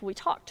 actually, if we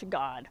talk to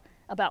God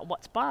about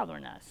what's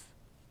bothering us.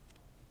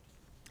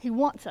 He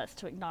wants us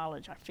to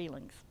acknowledge our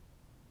feelings.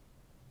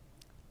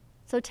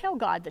 So tell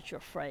God that you're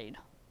afraid,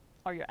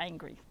 or you're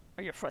angry,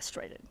 or you're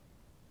frustrated.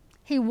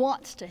 He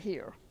wants to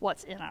hear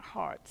what's in our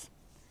hearts,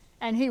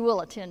 and he will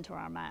attend to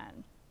our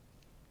mind.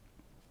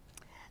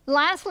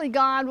 Lastly,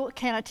 God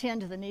can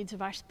attend to the needs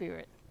of our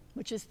spirit,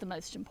 which is the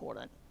most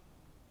important.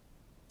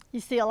 You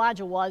see,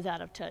 Elijah was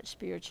out of touch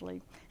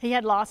spiritually. He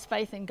had lost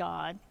faith in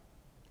God.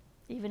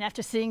 Even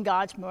after seeing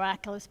God's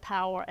miraculous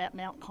power at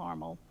Mount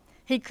Carmel,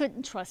 he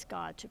couldn't trust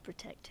God to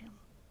protect him.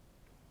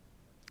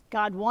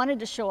 God wanted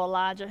to show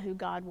Elijah who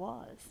God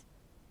was.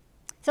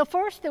 So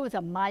first there was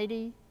a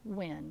mighty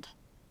wind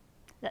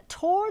that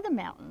tore the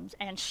mountains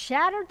and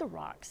shattered the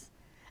rocks.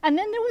 And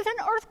then there was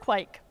an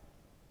earthquake.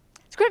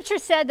 Scripture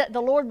said that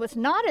the Lord was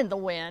not in the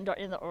wind or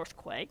in the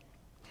earthquake,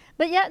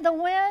 but yet the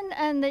wind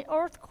and the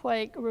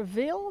earthquake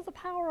reveal the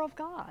power of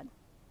God.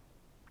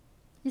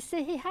 You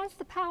see, he has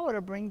the power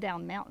to bring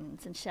down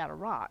mountains and shatter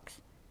rocks.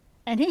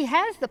 And he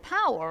has the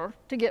power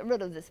to get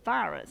rid of this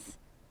virus.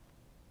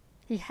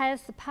 He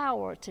has the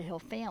power to heal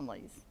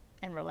families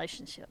and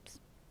relationships.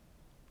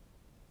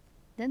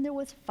 Then there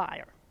was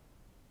fire.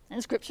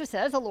 And Scripture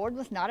says the Lord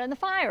was not in the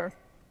fire.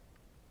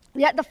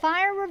 Yet the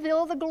fire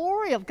revealed the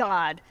glory of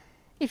God.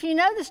 If you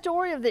know the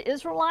story of the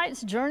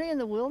Israelites' journey in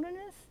the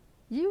wilderness,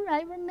 you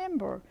may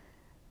remember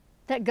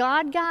that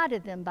God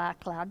guided them by a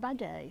cloud by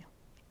day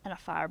and a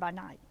fire by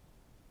night.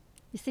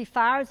 You see,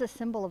 fire is a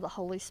symbol of the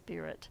Holy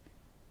Spirit.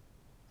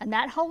 And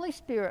that Holy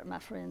Spirit, my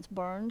friends,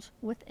 burns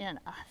within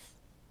us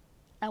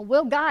and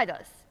will guide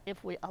us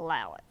if we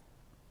allow it.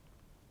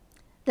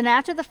 Then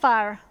after the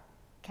fire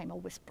came a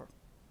whisper.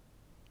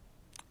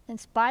 In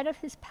spite of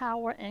his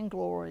power and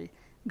glory,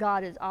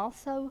 God is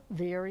also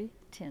very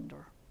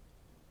tender.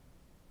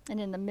 And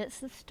in the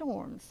midst of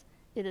storms,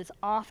 it is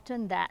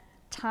often that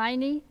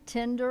tiny,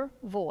 tender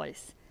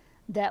voice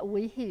that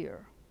we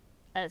hear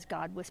as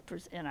God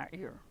whispers in our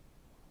ear.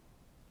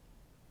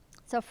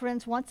 So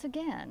friends, once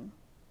again,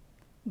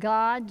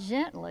 God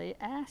gently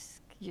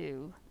asks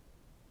you,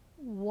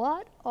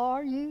 what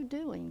are you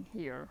doing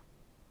here?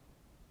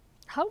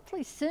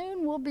 Hopefully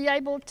soon we'll be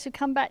able to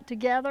come back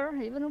together,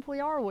 even if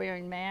we are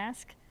wearing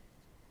masks.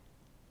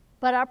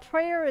 But our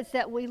prayer is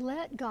that we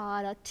let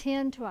God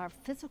attend to our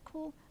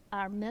physical,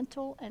 our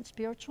mental, and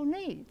spiritual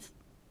needs.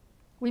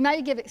 We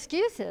may give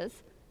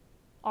excuses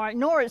or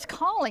ignore his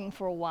calling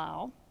for a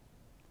while,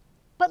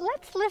 but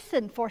let's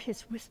listen for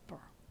his whisper.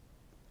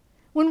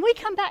 When we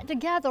come back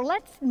together,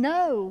 let's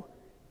know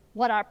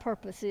what our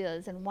purpose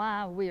is and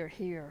why we are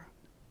here.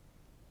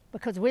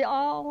 Because we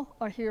all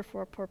are here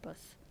for a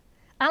purpose.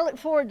 I look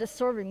forward to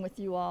serving with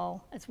you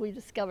all as we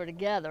discover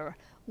together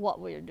what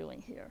we are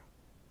doing here.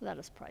 Let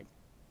us pray.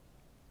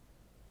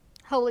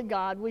 Holy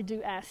God, we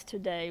do ask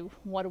today,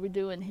 what are we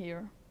doing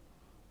here?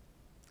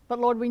 But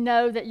Lord, we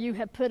know that you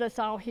have put us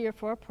all here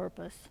for a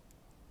purpose,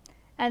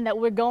 and that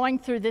we're going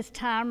through this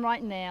time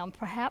right now, and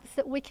perhaps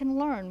that we can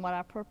learn what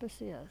our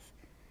purpose is.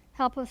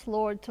 Help us,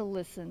 Lord, to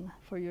listen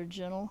for your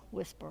gentle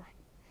whisper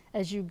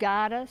as you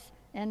guide us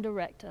and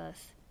direct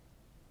us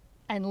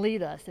and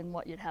lead us in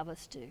what you'd have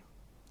us do.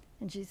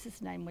 In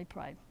Jesus' name we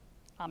pray.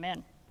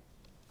 Amen.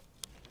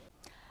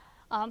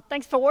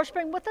 Thanks for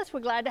worshiping with us.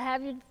 We're glad to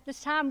have you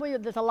this time.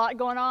 There's a lot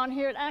going on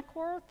here at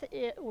Ackworth.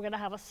 We're going to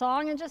have a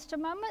song in just a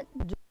moment.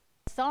 Do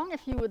a song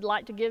if you would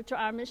like to give to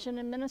our mission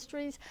and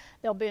ministries.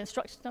 There'll be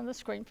instructions on the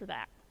screen for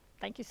that.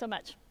 Thank you so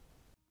much.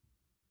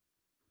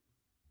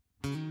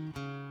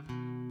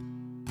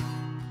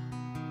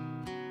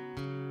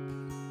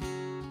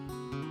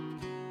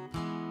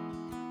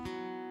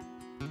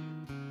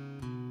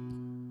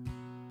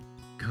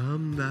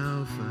 Come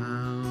thou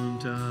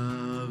fount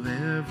of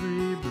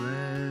every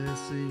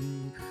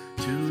blessing,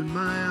 tune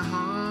my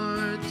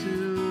heart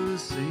to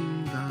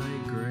sing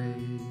thy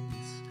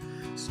grace.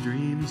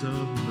 Streams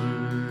of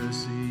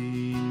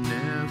mercy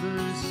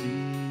never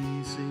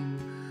ceasing,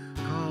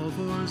 call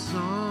for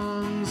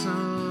songs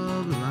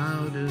of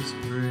loudest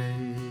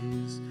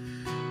praise.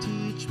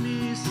 Teach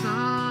me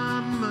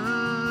some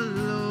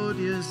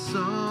melodious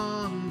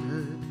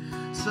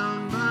sonnet,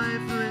 sung by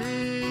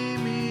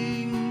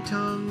flaming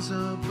tongues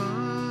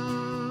above.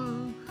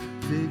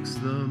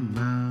 the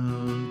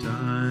mount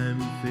I'm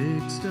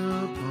fixed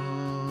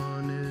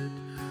upon it,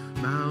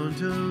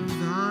 mount of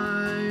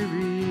thy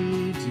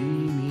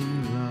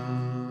redeeming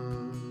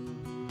love.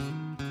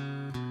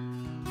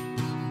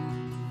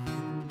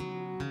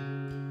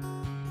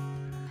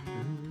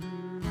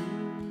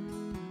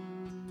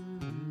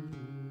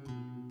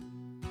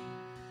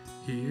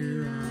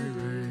 Here I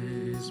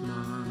raise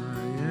my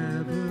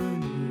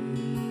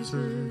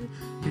Ebenezer,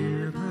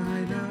 here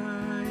by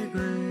thy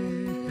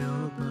great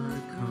help I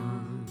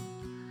come,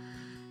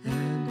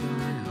 and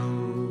I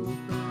hope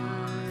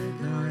by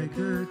thy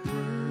good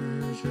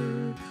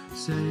pleasure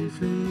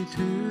safely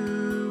to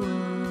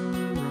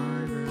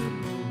arrive at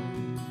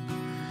home.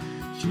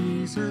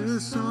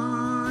 Jesus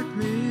sought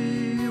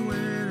me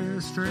when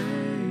a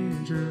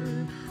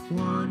stranger,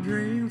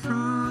 wandering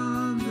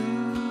from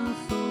the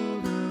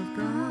fold of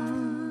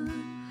God.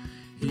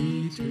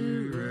 He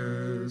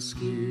to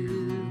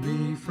rescue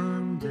me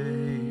from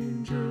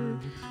danger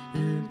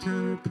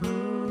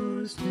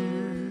interposed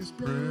his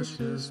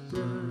precious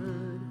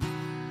blood.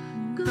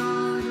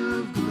 God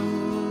of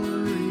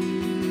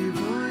glory,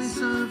 voice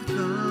of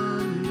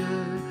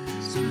thunder,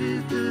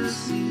 split the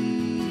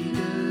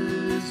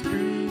cedars,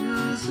 bring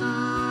us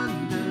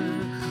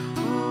under.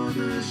 All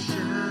the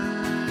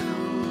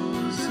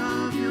shadows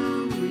of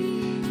your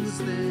wings,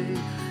 they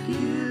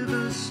give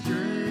us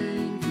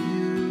strength,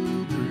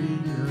 you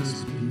bring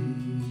us peace.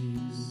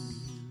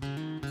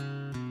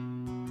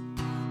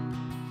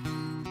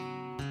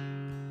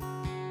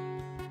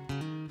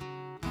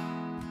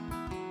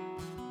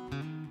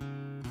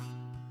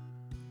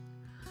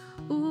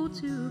 Oh,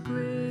 to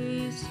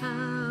grace,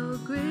 how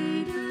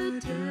great a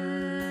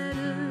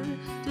debtor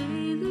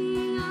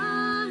daily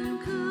I'm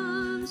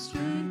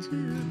constrained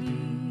to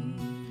be.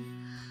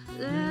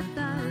 Let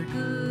thy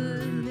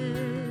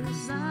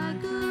goodness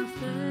like a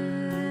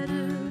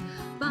fetter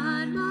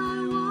bind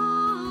my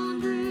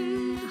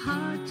wandering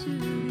heart to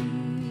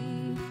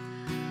thee.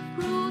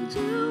 Prone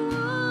to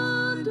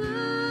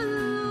wander,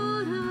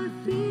 Lord, I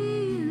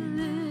feel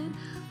it,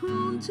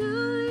 prone to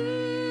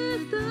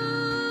leave the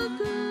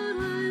good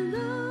I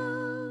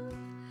love.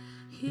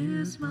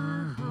 Here's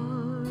my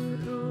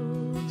heart,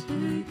 oh,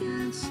 take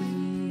and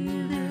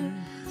seal it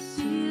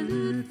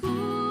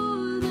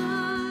for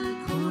thy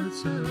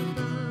courts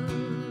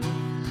above.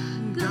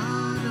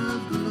 God of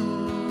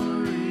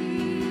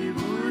glory,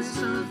 voice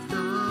of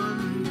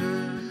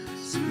thunder,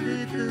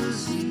 split the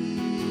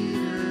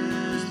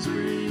cedars,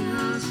 bring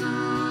us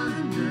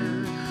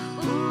under.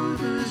 All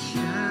the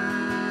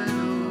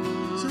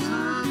shadows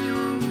of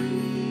your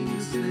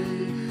wings,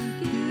 they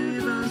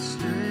give us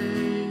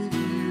strength,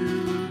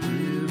 you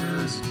give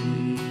us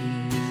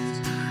peace.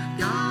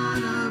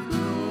 God of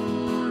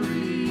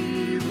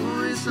glory,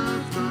 voice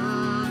of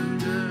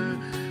thunder,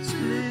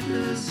 split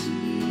the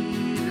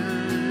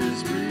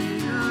cedars,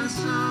 bring us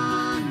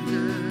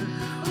under.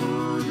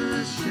 All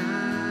the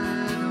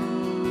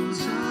shadows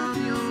of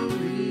your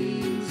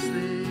wings,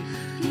 they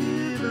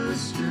give us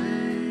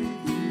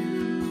strength,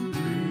 you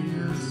bring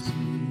us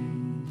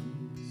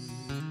peace.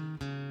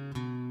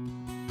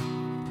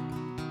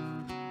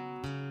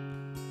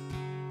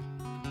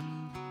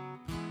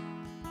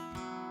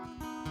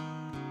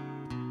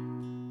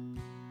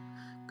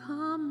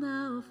 Come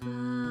thou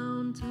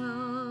fount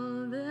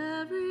of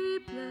every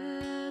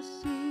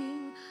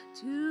blessing,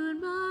 tune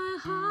my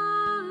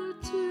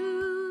heart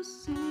to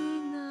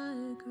sing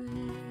thy grace.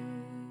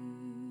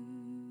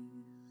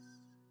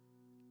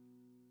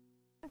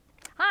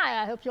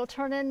 Hi, I hope you'll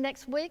turn in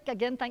next week.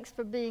 Again, thanks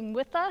for being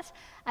with us.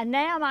 And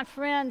now, my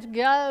friends,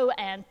 go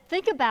and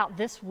think about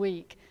this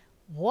week.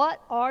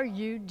 What are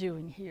you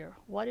doing here?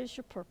 What is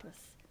your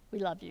purpose? We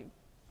love you.